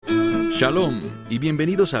Shalom y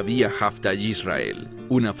bienvenidos a Vía Hafta Yisrael,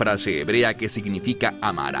 una frase hebrea que significa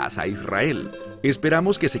amarás a Israel.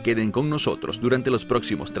 Esperamos que se queden con nosotros durante los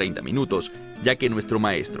próximos 30 minutos, ya que nuestro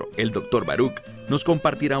maestro, el Dr. Baruch, nos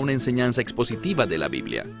compartirá una enseñanza expositiva de la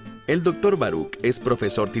Biblia. El Dr. Baruch es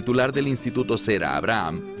profesor titular del Instituto Sera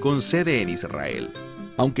Abraham, con sede en Israel.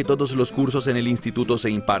 Aunque todos los cursos en el instituto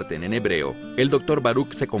se imparten en hebreo, el Dr.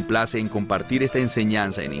 Baruch se complace en compartir esta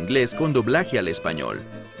enseñanza en inglés con doblaje al español.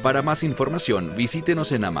 Para más información,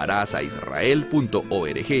 visítenos en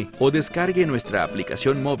amarasaisrael.org o descargue nuestra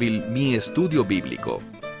aplicación móvil Mi Estudio Bíblico.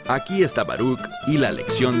 Aquí está Baruch y la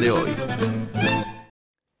lección de hoy.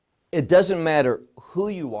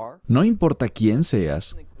 No importa quién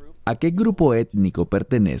seas, a qué grupo étnico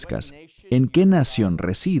pertenezcas, en qué nación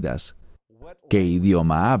residas, qué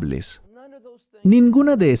idioma hables.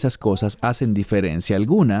 Ninguna de esas cosas hacen diferencia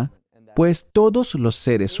alguna, pues todos los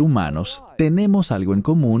seres humanos tenemos algo en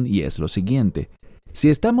común y es lo siguiente. Si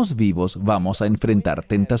estamos vivos, vamos a enfrentar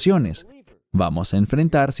tentaciones. Vamos a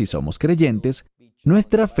enfrentar, si somos creyentes,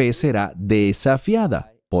 nuestra fe será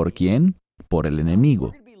desafiada. ¿Por quién? Por el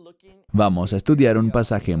enemigo. Vamos a estudiar un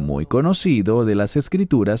pasaje muy conocido de las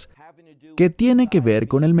Escrituras que tiene que ver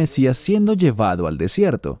con el Mesías siendo llevado al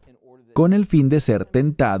desierto, con el fin de ser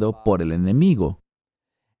tentado por el enemigo.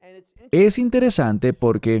 Es interesante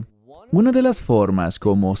porque una de las formas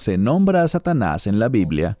como se nombra a Satanás en la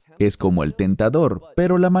Biblia es como el tentador,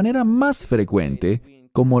 pero la manera más frecuente,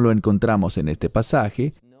 como lo encontramos en este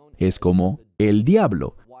pasaje, es como el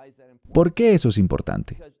diablo. ¿Por qué eso es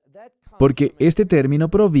importante? Porque este término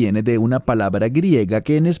proviene de una palabra griega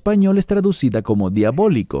que en español es traducida como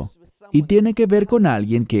diabólico, y tiene que ver con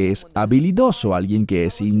alguien que es habilidoso, alguien que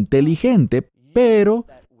es inteligente, pero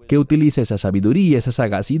que utiliza esa sabiduría, esa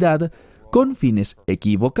sagacidad, con fines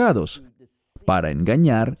equivocados, para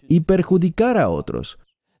engañar y perjudicar a otros,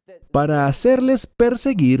 para hacerles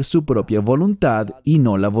perseguir su propia voluntad y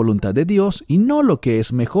no la voluntad de Dios y no lo que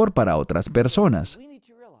es mejor para otras personas.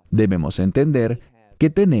 Debemos entender que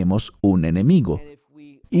tenemos un enemigo.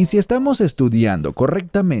 Y si estamos estudiando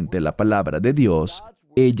correctamente la palabra de Dios,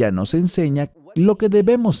 ella nos enseña lo que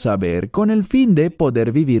debemos saber con el fin de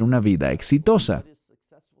poder vivir una vida exitosa.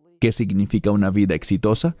 ¿Qué significa una vida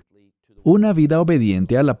exitosa? Una vida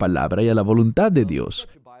obediente a la palabra y a la voluntad de Dios.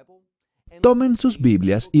 Tomen sus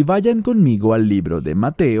Biblias y vayan conmigo al libro de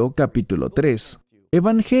Mateo, capítulo 3.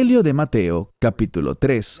 Evangelio de Mateo, capítulo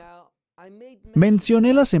 3.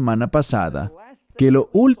 Mencioné la semana pasada que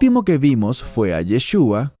lo último que vimos fue a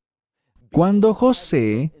Yeshua cuando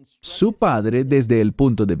José, su padre desde el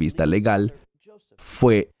punto de vista legal,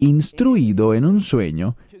 fue instruido en un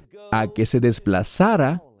sueño a que se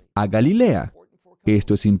desplazara a Galilea.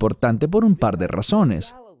 Esto es importante por un par de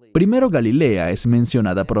razones. Primero, Galilea es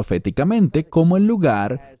mencionada proféticamente como el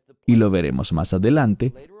lugar, y lo veremos más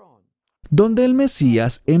adelante, donde el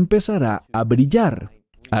Mesías empezará a brillar,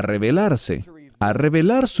 a revelarse, a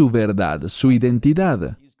revelar su verdad, su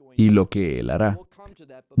identidad y lo que Él hará.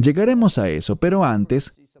 Llegaremos a eso, pero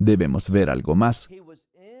antes debemos ver algo más.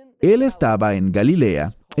 Él estaba en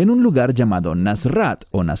Galilea, en un lugar llamado Nazrat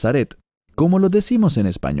o Nazaret, como lo decimos en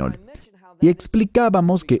español. Y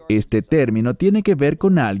explicábamos que este término tiene que ver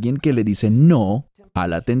con alguien que le dice no a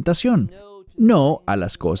la tentación, no a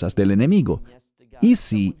las cosas del enemigo, y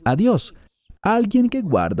sí a Dios, alguien que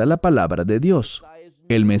guarda la palabra de Dios.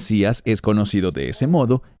 El Mesías es conocido de ese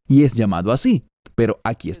modo y es llamado así, pero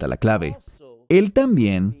aquí está la clave. Él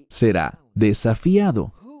también será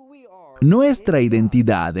desafiado. Nuestra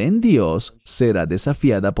identidad en Dios será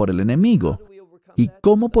desafiada por el enemigo. ¿Y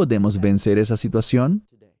cómo podemos vencer esa situación?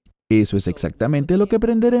 Eso es exactamente lo que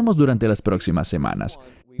aprenderemos durante las próximas semanas.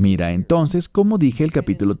 Mira entonces, como dije el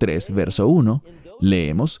capítulo 3, verso 1,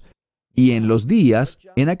 leemos, y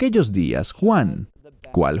en aquellos días, Juan.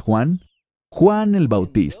 ¿Cuál Juan? Juan el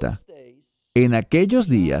Bautista. En aquellos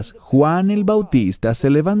días, Juan el Bautista se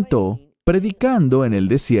levantó predicando en el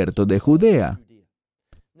desierto de Judea.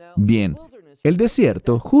 Bien, el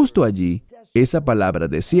desierto, justo allí, esa palabra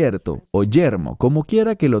desierto o yermo, como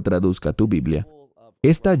quiera que lo traduzca tu Biblia,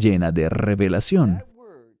 está llena de revelación.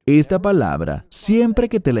 Esta palabra, siempre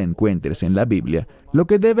que te la encuentres en la Biblia, lo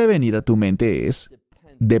que debe venir a tu mente es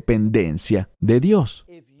dependencia de Dios.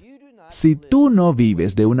 Si tú no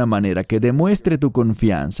vives de una manera que demuestre tu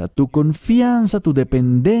confianza, tu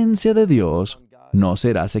dependencia de Dios, no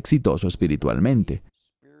serás exitoso espiritualmente.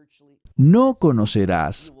 No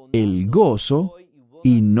conocerás el gozo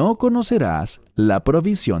y no conocerás la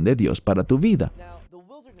provisión de Dios para tu vida.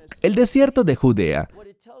 El desierto de Judea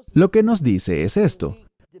lo que nos dice es esto.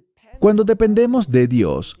 Cuando dependemos de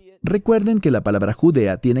Dios, recuerden que la palabra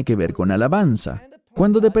Judea tiene que ver con alabanza.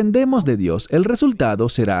 Cuando dependemos de Dios, el resultado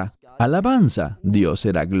será alabanza. Dios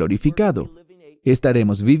será glorificado.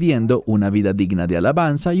 Estaremos viviendo una vida digna de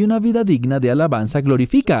alabanza y una vida digna de alabanza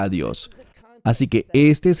glorifica a Dios. Así que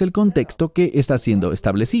este es el contexto que está siendo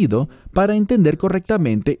establecido para entender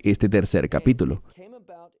correctamente este tercer capítulo.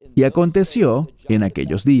 Y aconteció en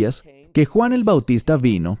aquellos días que Juan el Bautista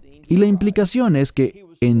vino, y la implicación es que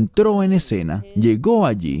entró en escena, llegó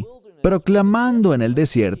allí, proclamando en el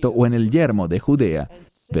desierto o en el yermo de Judea,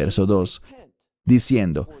 verso 2,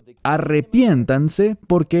 diciendo, arrepiéntanse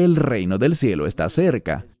porque el reino del cielo está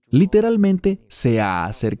cerca. Literalmente, se ha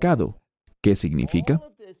acercado. ¿Qué significa?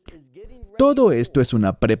 Todo esto es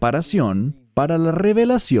una preparación para la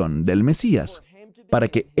revelación del Mesías, para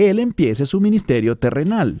que Él empiece su ministerio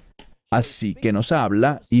terrenal. Así que nos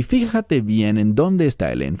habla, y fíjate bien en dónde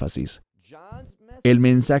está el énfasis. El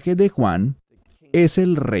mensaje de Juan es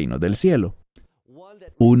el reino del cielo,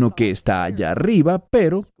 uno que está allá arriba,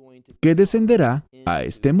 pero que descenderá a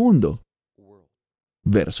este mundo.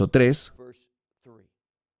 Verso 3.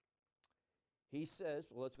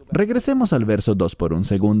 Regresemos al verso 2 por un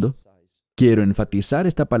segundo. Quiero enfatizar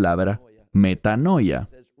esta palabra, metanoia,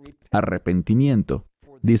 arrepentimiento.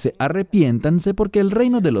 Dice, arrepiéntanse porque el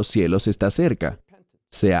reino de los cielos está cerca.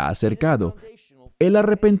 Se ha acercado. El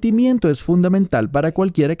arrepentimiento es fundamental para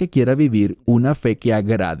cualquiera que quiera vivir una fe que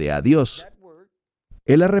agrade a Dios.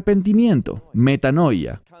 El arrepentimiento,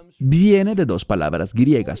 metanoia, viene de dos palabras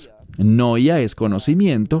griegas. Noia es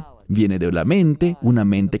conocimiento, viene de la mente, una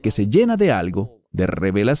mente que se llena de algo, de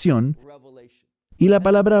revelación. Y la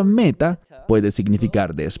palabra meta puede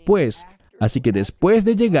significar después. Así que después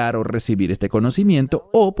de llegar o recibir este conocimiento,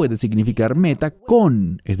 o puede significar meta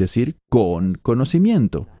con, es decir, con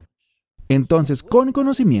conocimiento. Entonces, con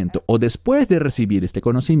conocimiento o después de recibir este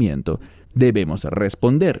conocimiento, debemos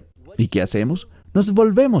responder. ¿Y qué hacemos? Nos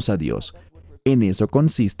volvemos a Dios. En eso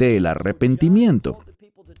consiste el arrepentimiento.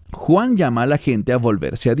 Juan llama a la gente a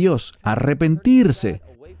volverse a Dios, a arrepentirse.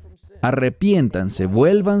 Arrepiéntanse,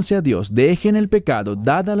 vuélvanse a Dios, dejen el pecado,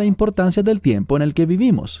 dada la importancia del tiempo en el que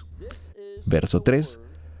vivimos. Verso 3.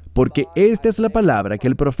 Porque esta es la palabra que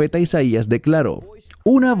el profeta Isaías declaró.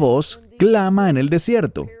 Una voz clama en el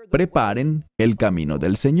desierto, preparen el camino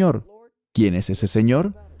del Señor. ¿Quién es ese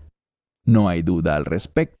Señor? No hay duda al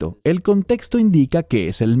respecto. El contexto indica que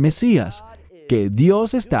es el Mesías, que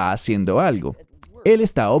Dios está haciendo algo. Él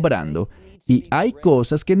está obrando y hay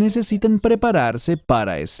cosas que necesitan prepararse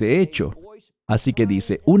para ese hecho. Así que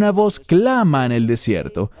dice, una voz clama en el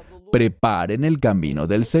desierto, preparen el camino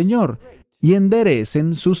del Señor y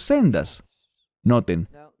enderecen sus sendas. Noten,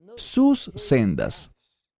 sus sendas.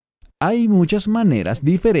 Hay muchas maneras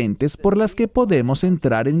diferentes por las que podemos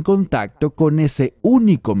entrar en contacto con ese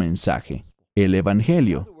único mensaje, el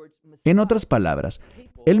Evangelio. En otras palabras,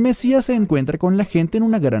 el Mesías se encuentra con la gente en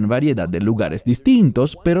una gran variedad de lugares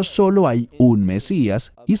distintos, pero solo hay un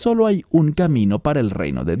Mesías y solo hay un camino para el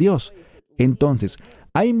reino de Dios. Entonces,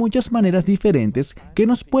 hay muchas maneras diferentes que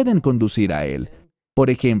nos pueden conducir a Él.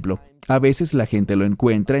 Por ejemplo, a veces la gente lo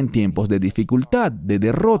encuentra en tiempos de dificultad, de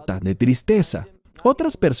derrota, de tristeza.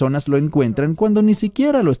 Otras personas lo encuentran cuando ni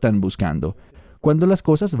siquiera lo están buscando, cuando las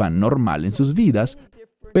cosas van normal en sus vidas,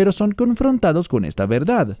 pero son confrontados con esta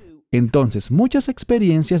verdad. Entonces, muchas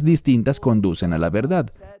experiencias distintas conducen a la verdad.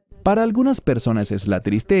 Para algunas personas es la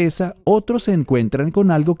tristeza, otros se encuentran con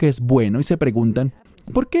algo que es bueno y se preguntan,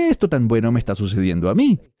 ¿por qué esto tan bueno me está sucediendo a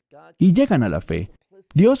mí? Y llegan a la fe.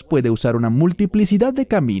 Dios puede usar una multiplicidad de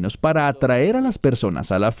caminos para atraer a las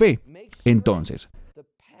personas a la fe. Entonces,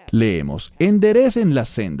 leemos, enderecen las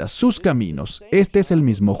sendas, sus caminos. Este es el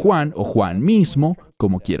mismo Juan, o Juan mismo,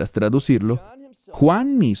 como quieras traducirlo.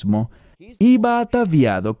 Juan mismo iba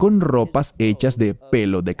ataviado con ropas hechas de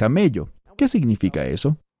pelo de camello. ¿Qué significa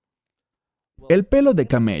eso? El pelo de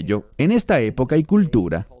camello, en esta época y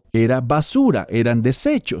cultura, era basura, eran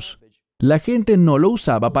desechos. La gente no lo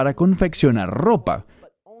usaba para confeccionar ropa,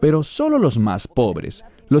 pero solo los más pobres,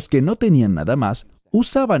 los que no tenían nada más,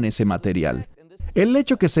 usaban ese material. El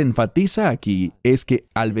hecho que se enfatiza aquí es que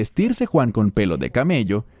al vestirse Juan con pelo de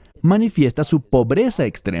camello, manifiesta su pobreza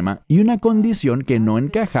extrema y una condición que no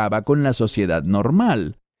encajaba con la sociedad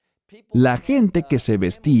normal. La gente que se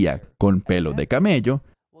vestía con pelo de camello,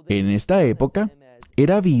 en esta época,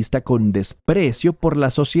 era vista con desprecio por la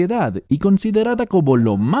sociedad y considerada como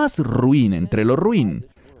lo más ruin entre lo ruin,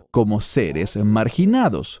 como seres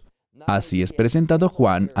marginados. Así es presentado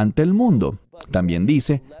Juan ante el mundo. También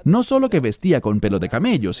dice, no solo que vestía con pelo de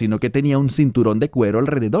camello, sino que tenía un cinturón de cuero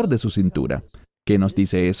alrededor de su cintura. ¿Qué nos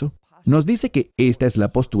dice eso? Nos dice que esta es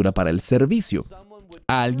la postura para el servicio.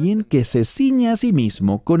 Alguien que se ciñe a sí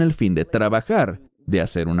mismo con el fin de trabajar, de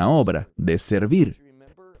hacer una obra, de servir.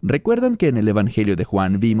 ¿Recuerdan que en el Evangelio de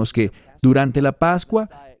Juan vimos que durante la Pascua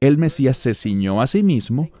el Mesías se ciñó a sí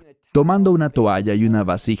mismo, tomando una toalla y una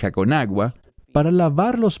vasija con agua, para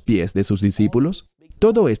lavar los pies de sus discípulos?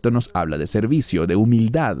 Todo esto nos habla de servicio, de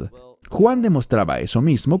humildad. Juan demostraba eso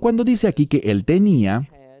mismo cuando dice aquí que él tenía,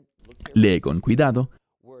 lee con cuidado,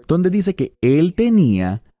 donde dice que él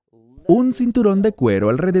tenía un cinturón de cuero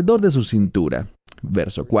alrededor de su cintura.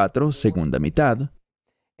 Verso 4, segunda mitad.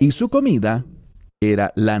 Y su comida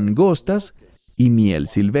era langostas y miel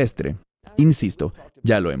silvestre. Insisto,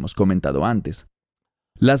 ya lo hemos comentado antes.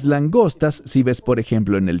 Las langostas, si ves por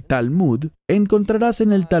ejemplo en el Talmud, encontrarás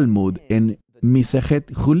en el Talmud en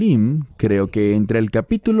Misejet Julim, creo que entre el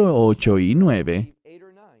capítulo 8 y 9,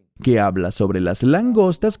 que habla sobre las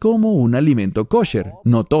langostas como un alimento kosher.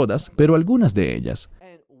 No todas, pero algunas de ellas.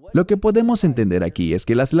 Lo que podemos entender aquí es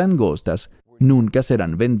que las langostas nunca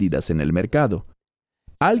serán vendidas en el mercado.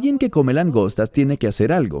 Alguien que come langostas tiene que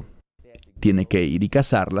hacer algo. Tiene que ir y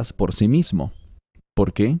cazarlas por sí mismo.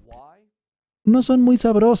 ¿Por qué? No son muy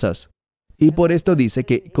sabrosas. Y por esto dice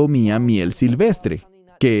que comía miel silvestre.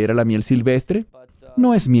 ¿Qué era la miel silvestre?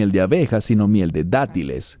 No es miel de abejas, sino miel de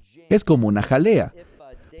dátiles. Es como una jalea.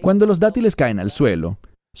 Cuando los dátiles caen al suelo,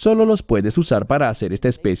 solo los puedes usar para hacer esta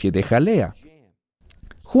especie de jalea.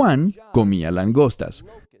 Juan comía langostas.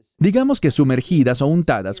 Digamos que sumergidas o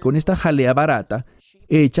untadas con esta jalea barata,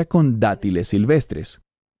 hecha con dátiles silvestres.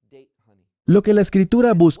 Lo que la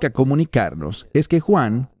Escritura busca comunicarnos es que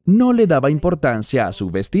Juan no le daba importancia a su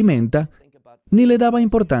vestimenta, ni le daba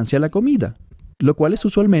importancia a la comida, lo cual es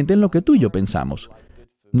usualmente en lo que tú y yo pensamos.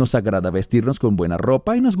 Nos agrada vestirnos con buena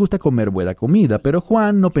ropa y nos gusta comer buena comida, pero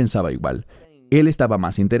Juan no pensaba igual. Él estaba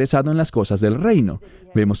más interesado en las cosas del reino.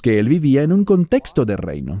 Vemos que él vivía en un contexto de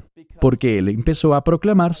reino, porque él empezó a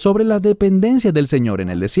proclamar sobre la dependencia del Señor en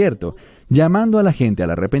el desierto, llamando a la gente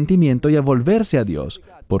al arrepentimiento y a volverse a Dios.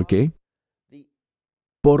 ¿Por qué?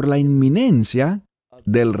 Por la inminencia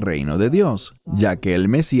del reino de Dios, ya que el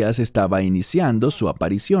Mesías estaba iniciando su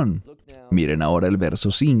aparición. Miren ahora el verso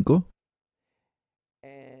 5.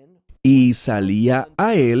 Y salía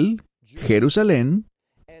a él Jerusalén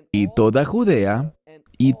y toda Judea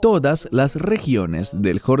y todas las regiones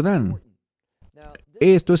del Jordán.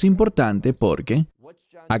 Esto es importante porque,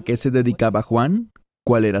 ¿a qué se dedicaba Juan?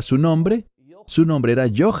 ¿Cuál era su nombre? Su nombre era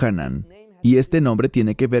Johanan, y este nombre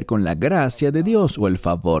tiene que ver con la gracia de Dios o el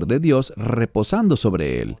favor de Dios reposando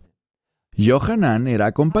sobre él. Johanan era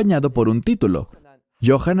acompañado por un título,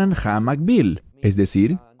 Johanan ha-Makbil, es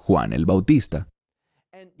decir, Juan el Bautista.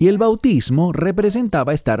 Y el bautismo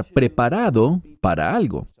representaba estar preparado para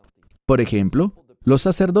algo. Por ejemplo, los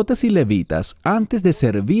sacerdotes y levitas, antes de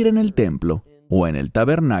servir en el templo o en el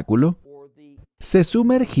tabernáculo, se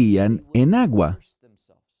sumergían en agua.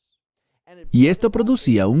 Y esto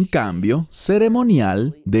producía un cambio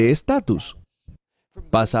ceremonial de estatus.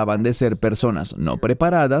 Pasaban de ser personas no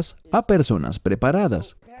preparadas a personas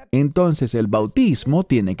preparadas. Entonces el bautismo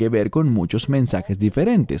tiene que ver con muchos mensajes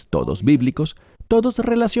diferentes, todos bíblicos, todos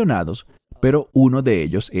relacionados, pero uno de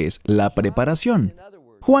ellos es la preparación.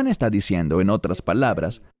 Juan está diciendo, en otras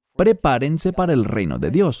palabras, prepárense para el reino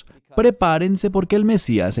de Dios, prepárense porque el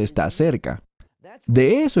Mesías está cerca.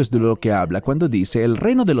 De eso es de lo que habla cuando dice el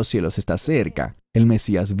reino de los cielos está cerca, el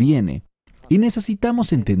Mesías viene. Y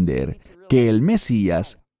necesitamos entender que el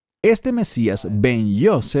Mesías, este Mesías Ben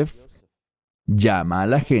Yosef, llama a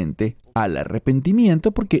la gente al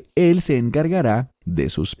arrepentimiento porque Él se encargará de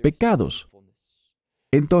sus pecados.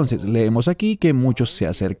 Entonces, leemos aquí que muchos se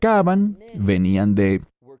acercaban, venían de,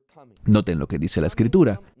 noten lo que dice la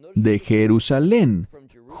Escritura, de Jerusalén,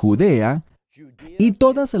 Judea, y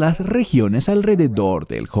todas las regiones alrededor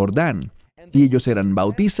del Jordán. Y ellos eran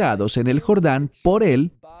bautizados en el Jordán por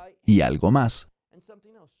Él y algo más.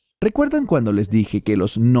 ¿Recuerdan cuando les dije que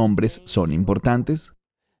los nombres son importantes?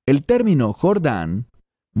 El término Jordán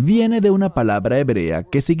viene de una palabra hebrea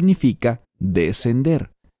que significa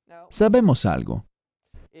descender. Sabemos algo.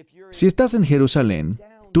 Si estás en Jerusalén,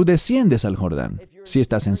 tú desciendes al Jordán. Si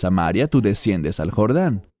estás en Samaria, tú desciendes al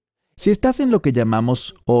Jordán. Si estás en lo que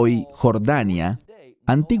llamamos hoy Jordania,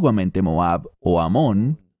 antiguamente Moab o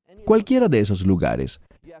Amón, cualquiera de esos lugares,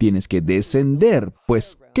 tienes que descender,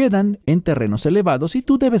 pues quedan en terrenos elevados y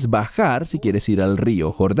tú debes bajar si quieres ir al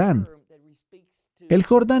río Jordán. El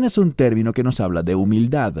Jordán es un término que nos habla de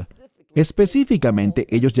humildad. Específicamente,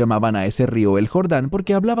 ellos llamaban a ese río el Jordán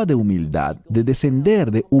porque hablaba de humildad, de descender,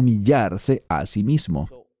 de humillarse a sí mismo.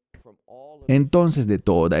 Entonces, de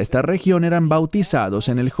toda esta región eran bautizados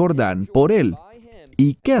en el Jordán por él.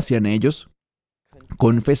 ¿Y qué hacían ellos?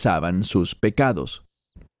 Confesaban sus pecados.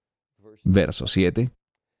 Verso 7.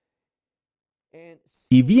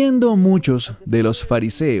 Y viendo muchos de los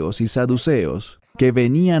fariseos y saduceos que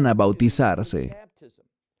venían a bautizarse.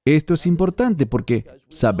 Esto es importante porque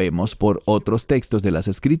sabemos por otros textos de las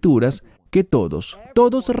Escrituras que todos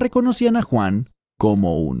reconocían a Juan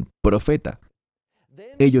como un profeta.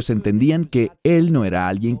 Ellos entendían que él no era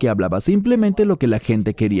alguien que hablaba simplemente lo que la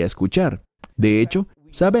gente quería escuchar. De hecho,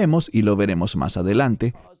 sabemos, y lo veremos más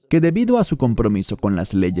adelante, que debido a su compromiso con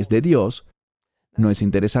las leyes de Dios, ¿no es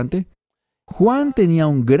interesante? Juan tenía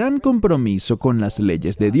un gran compromiso con las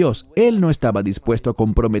leyes de Dios. Él no estaba dispuesto a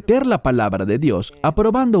comprometer la palabra de Dios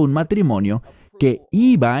aprobando un matrimonio que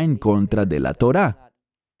iba en contra de la Torá,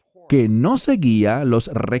 que no seguía los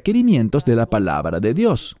requerimientos de la palabra de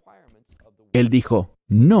Dios. Él dijo,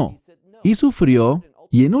 no, y sufrió,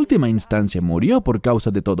 y en última instancia murió por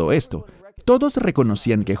causa de todo esto. Todos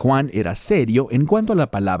reconocían que Juan era serio en cuanto a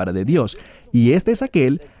la palabra de Dios, y este es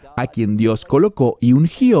aquel a quien Dios colocó y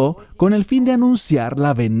ungió con el fin de anunciar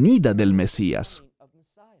la venida del Mesías.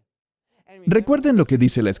 Recuerden lo que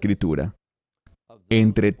dice la Escritura.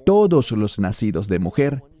 Entre todos los nacidos de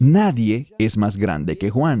mujer, nadie es más grande que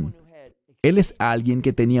Juan. Él es alguien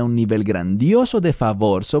que tenía un nivel grandioso de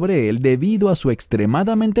favor sobre él debido a su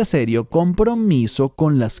extremadamente serio compromiso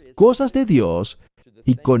con las cosas de Dios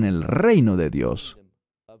y con el reino de Dios.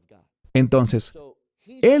 Entonces,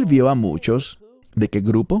 él vio a muchos, ¿de qué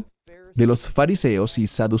grupo? De los fariseos y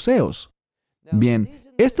saduceos. Bien,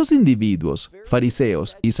 estos individuos,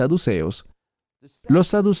 fariseos y saduceos, los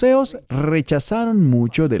saduceos rechazaron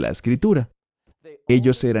mucho de la Escritura.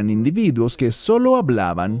 Ellos eran individuos que solo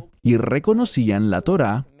hablaban y reconocían la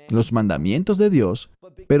Torá, los mandamientos de Dios,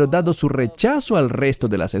 pero dado su rechazo al resto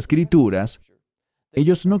de las Escrituras,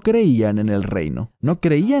 ellos no creían en el reino, no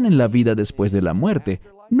creían en la vida después de la muerte,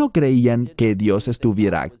 no creían que Dios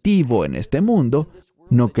estuviera activo en este mundo,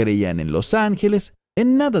 no creían en los ángeles,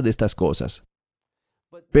 en nada de estas cosas.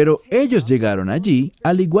 Pero ellos llegaron allí,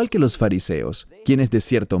 al igual que los fariseos, quienes de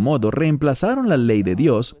cierto modo reemplazaron la ley de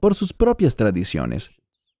Dios por sus propias tradiciones.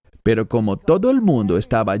 Pero como todo el mundo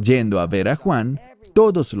estaba yendo a ver a Juan,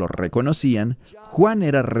 todos lo reconocían, Juan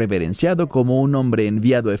era reverenciado como un hombre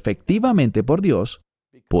enviado efectivamente por Dios.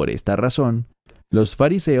 Por esta razón, los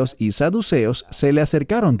fariseos y saduceos se le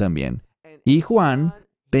acercaron también, y Juan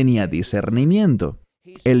tenía discernimiento.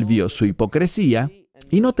 Él vio su hipocresía,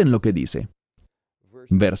 y noten lo que dice.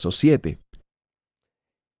 Verso 7.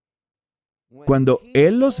 Cuando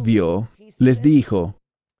él los vio, les dijo,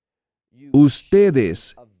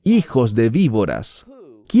 ustedes, hijos de víboras,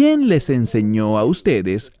 ¿quién les enseñó a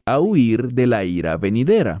ustedes a huir de la ira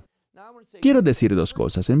venidera? Quiero decir dos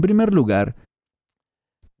cosas. En primer lugar,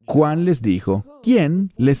 Juan les dijo, ¿quién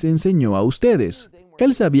les enseñó a ustedes?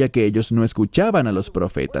 Él sabía que ellos no escuchaban a los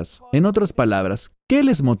profetas. En otras palabras, ¿qué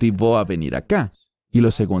les motivó a venir acá? Y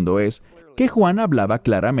lo segundo es que Juan hablaba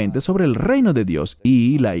claramente sobre el reino de Dios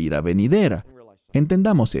y la ira venidera.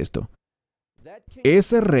 Entendamos esto.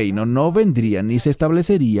 Ese reino no vendría ni se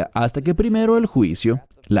establecería hasta que primero el juicio,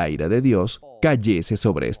 la ira de Dios, cayese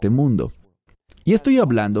sobre este mundo. Y estoy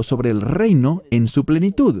hablando sobre el reino en su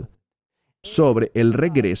plenitud, sobre el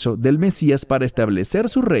regreso del Mesías para establecer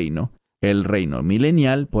su reino, el reino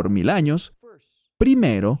milenial por 1000 años.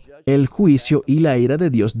 Primero, el juicio y la ira de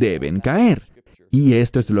Dios deben caer. Y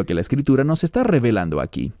esto es lo que la Escritura nos está revelando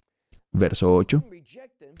aquí. Verso 8.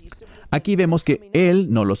 Aquí vemos que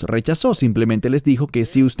Él no los rechazó, simplemente les dijo que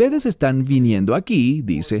si ustedes están viniendo aquí,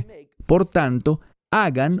 dice, por tanto,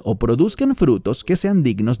 hagan o produzcan frutos que sean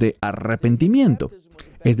dignos de arrepentimiento.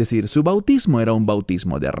 Es decir, su bautismo era un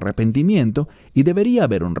bautismo de arrepentimiento y debería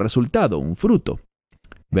haber un resultado, un fruto.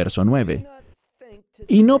 Verso 9.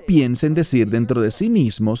 Y no piensen decir dentro de sí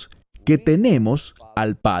mismos que tenemos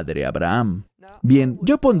al Padre Abraham. Bien,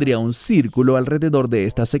 yo pondría un círculo alrededor de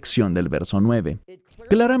esta sección del verso 9.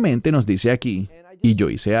 Claramente nos dice aquí, y yo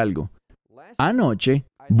hice algo. Anoche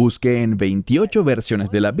busqué en 28 versiones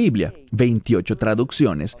de la Biblia, 28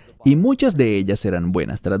 traducciones, y muchas de ellas eran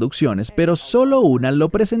buenas traducciones, pero solo una lo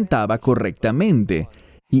presentaba correctamente.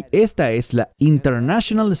 Y esta es la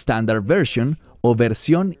International Standard Version, o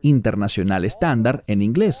versión internacional estándar en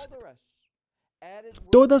inglés.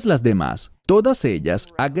 Todas las demás, todas ellas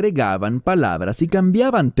agregaban palabras y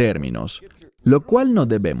cambiaban términos, lo cual no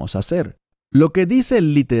debemos hacer. Lo que dice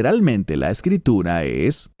literalmente la Escritura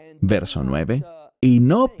es, verso 9, y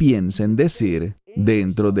no piensen decir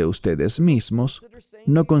dentro de ustedes mismos,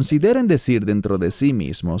 no consideren decir dentro de sí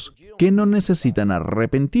mismos que no necesitan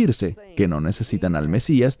arrepentirse, que no necesitan al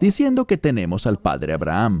Mesías, diciendo que tenemos al Padre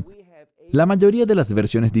Abraham. La mayoría de las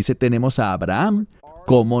versiones dice tenemos a Abraham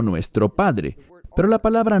como nuestro Padre, pero la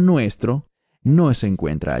palabra nuestro no se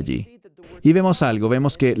encuentra allí. Y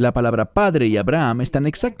vemos que la palabra padre y Abraham están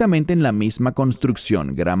exactamente en la misma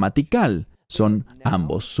construcción gramatical. Son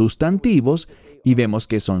ambos sustantivos y vemos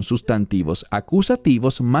que son sustantivos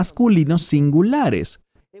acusativos masculinos singulares.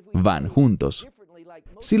 Van juntos.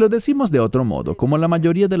 Si lo decimos de otro modo, como la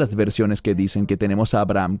mayoría de las versiones que dicen que tenemos a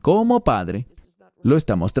Abraham como padre, lo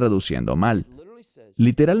estamos traduciendo mal.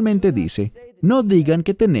 Literalmente dice, no digan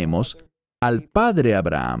que tenemos al padre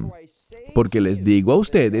Abraham, porque les digo a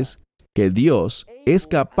ustedes que Dios es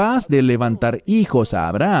capaz de levantar hijos a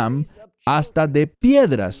Abraham hasta de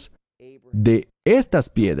piedras, de estas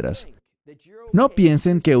piedras. No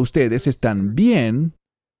piensen que ustedes están bien,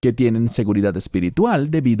 que tienen seguridad espiritual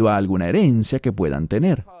debido a alguna herencia que puedan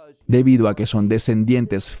tener, debido a que son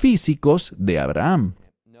descendientes físicos de Abraham.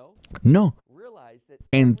 No.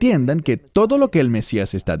 Entiendan que todo lo que el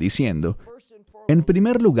Mesías está diciendo, en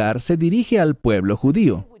primer lugar, se dirige al pueblo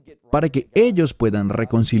judío, para que ellos puedan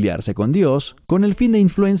reconciliarse con Dios con el fin de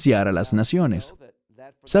influenciar a las naciones.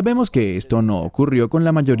 Sabemos que esto no ocurrió con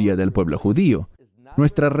la mayoría del pueblo judío.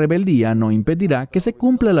 Nuestra rebeldía no impedirá que se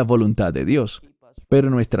cumpla la voluntad de Dios, pero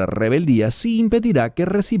nuestra rebeldía sí impedirá que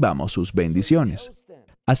recibamos sus bendiciones.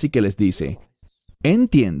 Así que les dice,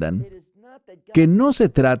 entiendan que no se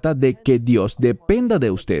trata de que Dios dependa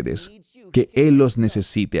de ustedes, que Él los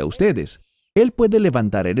necesite a ustedes. Él puede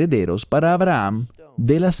levantar herederos para Abraham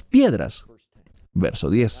de las piedras. Verso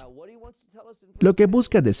 10. Lo que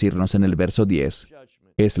busca decirnos en el verso 10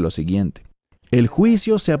 es lo siguiente. El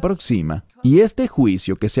juicio se aproxima, y este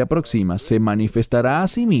juicio que se aproxima se manifestará a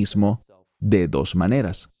sí mismo de dos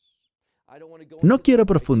maneras. No quiero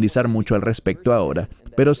profundizar mucho al respecto ahora,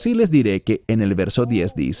 pero sí les diré que en el verso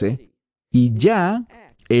 10 dice, y ya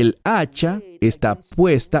el hacha está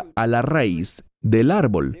puesta a la raíz del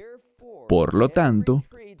árbol. Por lo tanto,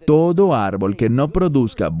 todo árbol que no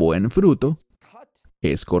produzca buen fruto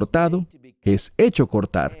es cortado, es hecho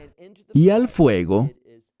cortar, y al fuego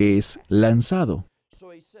es lanzado.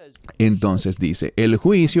 Entonces dice, el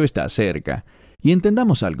juicio está cerca. Y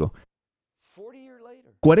entendamos algo.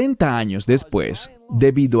 40 años después,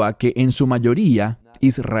 debido a que en su mayoría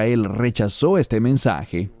Israel rechazó este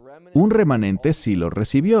mensaje, un remanente sí lo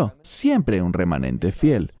recibió, siempre un remanente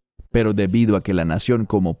fiel. Pero debido a que la nación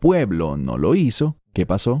como pueblo no lo hizo, ¿qué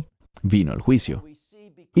pasó? Vino el juicio.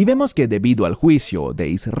 Y vemos que debido al juicio de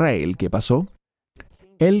Israel, ¿qué pasó?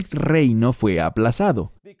 El reino fue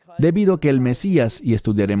aplazado. Debido a que el Mesías, y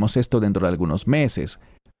estudiaremos esto dentro de algunos meses,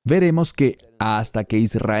 veremos que hasta que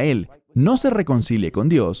Israel no se reconcilie con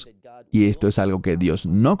Dios, y esto es algo que Dios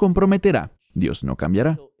no comprometerá, Dios no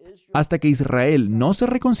cambiará, hasta que Israel no se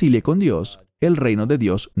reconcilie con Dios, el reino de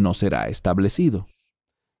Dios no será establecido.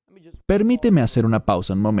 Permíteme hacer una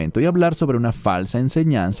pausa un momento y hablar sobre una falsa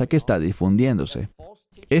enseñanza que está difundiéndose.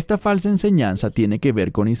 Esta falsa enseñanza tiene que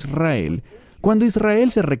ver con Israel cuando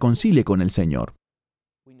Israel se reconcilie con el Señor.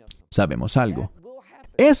 Sabemos algo.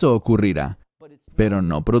 Eso ocurrirá, pero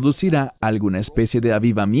no producirá alguna especie de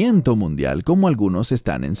avivamiento mundial como algunos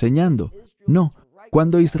están enseñando. No.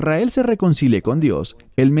 Cuando Israel se reconcilie con Dios,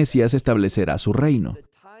 el Mesías establecerá su reino.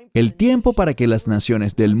 El tiempo para que las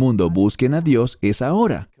naciones del mundo busquen a Dios es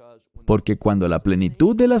ahora. Porque cuando la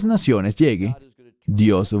plenitud de las naciones llegue,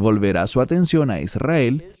 Dios volverá su atención a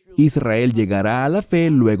Israel, Israel llegará a la fe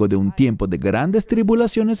luego de un tiempo de grandes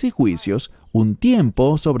tribulaciones y juicios, un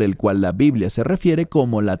tiempo sobre el cual la Biblia se refiere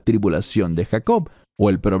como la tribulación de Jacob, o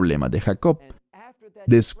el problema de Jacob.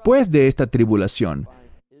 Después de esta tribulación,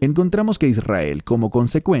 encontramos que Israel, como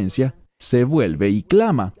consecuencia, se vuelve y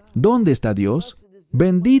clama, ¿dónde está Dios?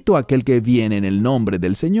 Bendito aquel que viene en el nombre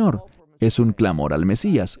del Señor. Es un clamor al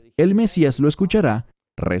Mesías. El Mesías lo escuchará,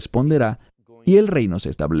 responderá, y el reino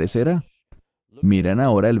se establecerá. Miren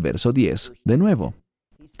ahora el verso 10, de nuevo.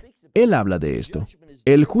 Él habla de esto.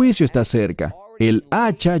 El juicio está cerca. El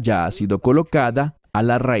hacha ya ha sido colocada a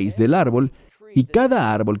la raíz del árbol, y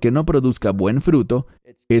cada árbol que no produzca buen fruto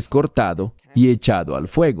es cortado y echado al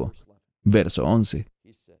fuego. Verso 11.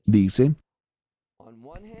 Dice,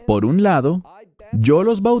 por un lado, yo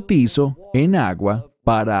los bautizo en agua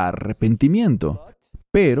para arrepentimiento,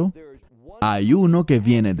 pero hay uno que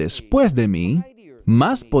viene después de mí,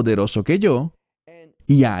 más poderoso que yo,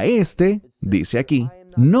 y a este, dice aquí,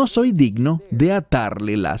 no soy digno de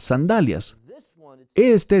atarle las sandalias.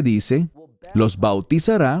 Este, dice, los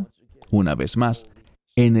bautizará, una vez más,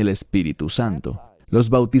 en el Espíritu Santo. Los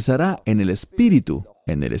bautizará en el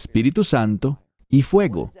Espíritu Santo y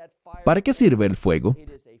fuego. ¿Para qué sirve el fuego?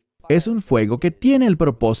 Es un fuego que tiene el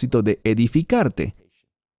propósito de edificarte.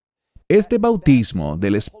 Este bautismo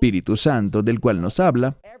del Espíritu Santo del cual nos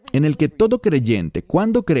habla, en el que todo creyente,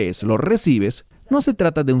 cuando crees, lo recibes, No se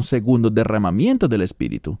trata de un segundo derramamiento del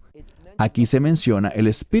Espíritu. Aquí se menciona el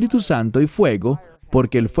Espíritu Santo y fuego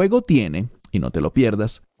porque el fuego tiene, y no te lo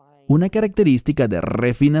pierdas, una característica de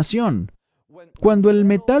refinación. Cuando el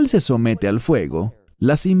metal se somete al fuego,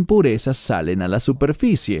 las impurezas salen a la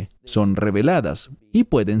superficie, son reveladas y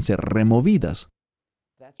pueden ser removidas.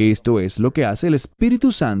 Esto es lo que hace el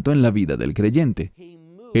Espíritu Santo en la vida del creyente.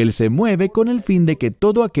 Él se mueve con el fin de que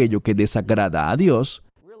todo aquello que desagrada a Dios,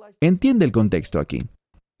 entiende el contexto aquí.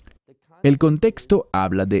 El contexto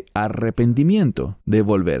habla de arrepentimiento, de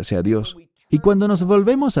volverse a Dios. Y cuando nos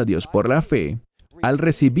volvemos a Dios por la fe, al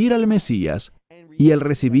recibir al Mesías y al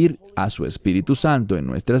recibir a su Espíritu Santo en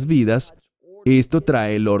nuestras vidas, esto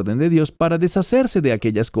trae el orden de Dios para deshacerse de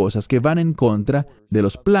aquellas cosas que van en contra de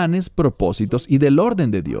los planes, propósitos y del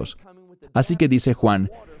orden de Dios. Así que dice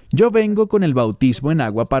Juan, yo vengo con el bautismo en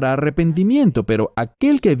agua para arrepentimiento, pero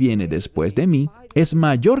aquel que viene después de mí es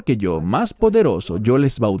mayor que yo, más poderoso. Yo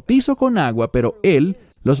les bautizo con agua, pero Él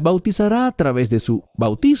los bautizará a través de su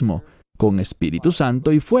bautismo, con Espíritu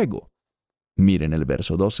Santo y fuego. Miren el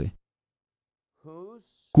verso 12.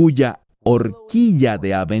 Cuya horquilla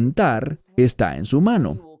de aventar está en su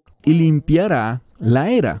mano, y limpiará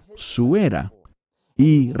la era, su era,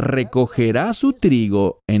 y recogerá su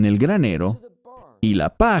trigo en el granero, y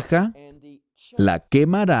la paja la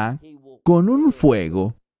quemará con un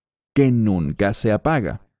fuego que nunca se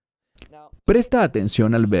apaga. Presta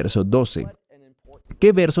atención al verso 12.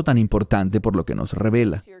 ¿Qué verso tan importante por lo que nos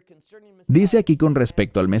revela? Dice aquí con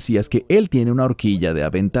respecto al Mesías que Él tiene una horquilla de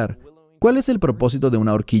aventar. ¿Cuál es el propósito de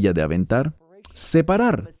una horquilla de aventar?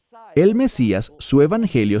 Separar. El Mesías, su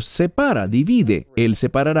evangelio, separa, divide. Él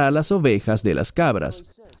separará a las ovejas de las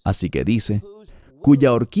cabras. Así que dice,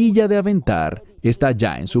 cuya horquilla de aventar está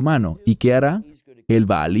ya en su mano. ¿Y qué hará? Él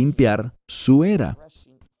va a limpiar su era.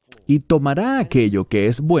 Y tomará aquello que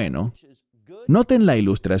es bueno. Noten la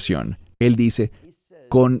ilustración. Él dice,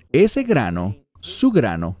 con ese grano, su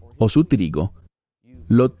grano o su trigo,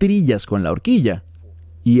 lo trillas con la horquilla.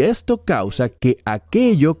 Y esto causa que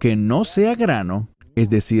aquello que no sea grano, es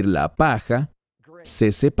decir, la paja,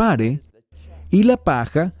 se separe, y la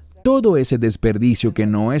paja, todo ese desperdicio que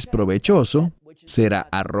no es provechoso, será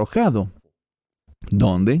arrojado.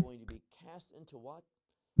 ¿Dónde?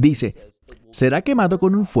 Dice, será quemado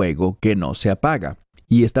con un fuego que no se apaga.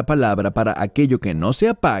 Y esta palabra para aquello que no se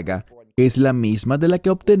apaga es la misma de la que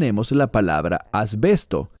obtenemos la palabra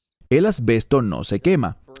asbesto. El asbesto no se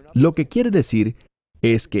quema. Lo que quiere decir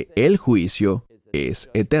es que el juicio es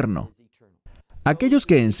eterno. Aquellos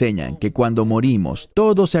que enseñan que cuando morimos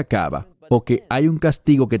todo se acaba o que hay un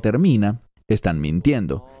castigo que termina, están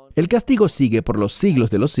mintiendo. El castigo sigue por los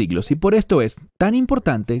siglos de los siglos y por esto es tan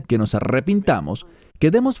importante que nos arrepintamos,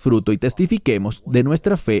 que demos fruto y testifiquemos de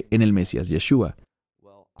nuestra fe en el Mesías Yeshua.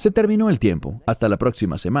 Se terminó el tiempo. Hasta la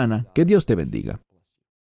próxima semana. Que Dios te bendiga.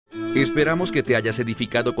 Esperamos que te hayas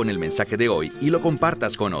edificado con el mensaje de hoy y lo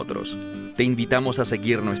compartas con otros. Te invitamos a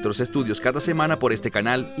seguir nuestros estudios cada semana por este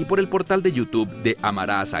canal y por el portal de YouTube de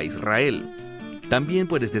Amarás a Israel. También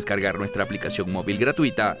puedes descargar nuestra aplicación móvil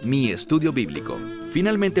gratuita, Mi Estudio Bíblico.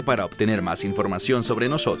 Finalmente, para obtener más información sobre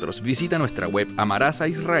nosotros, visita nuestra web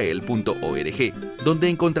amarasaisrael.org, donde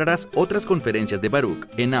encontrarás otras conferencias de Baruch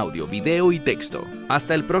en audio, video y texto.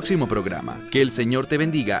 Hasta el próximo programa. Que el Señor te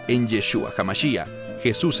bendiga en Yeshua HaMashiach,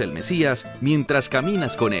 Jesús el Mesías, mientras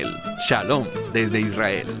caminas con Él. Shalom desde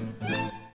Israel.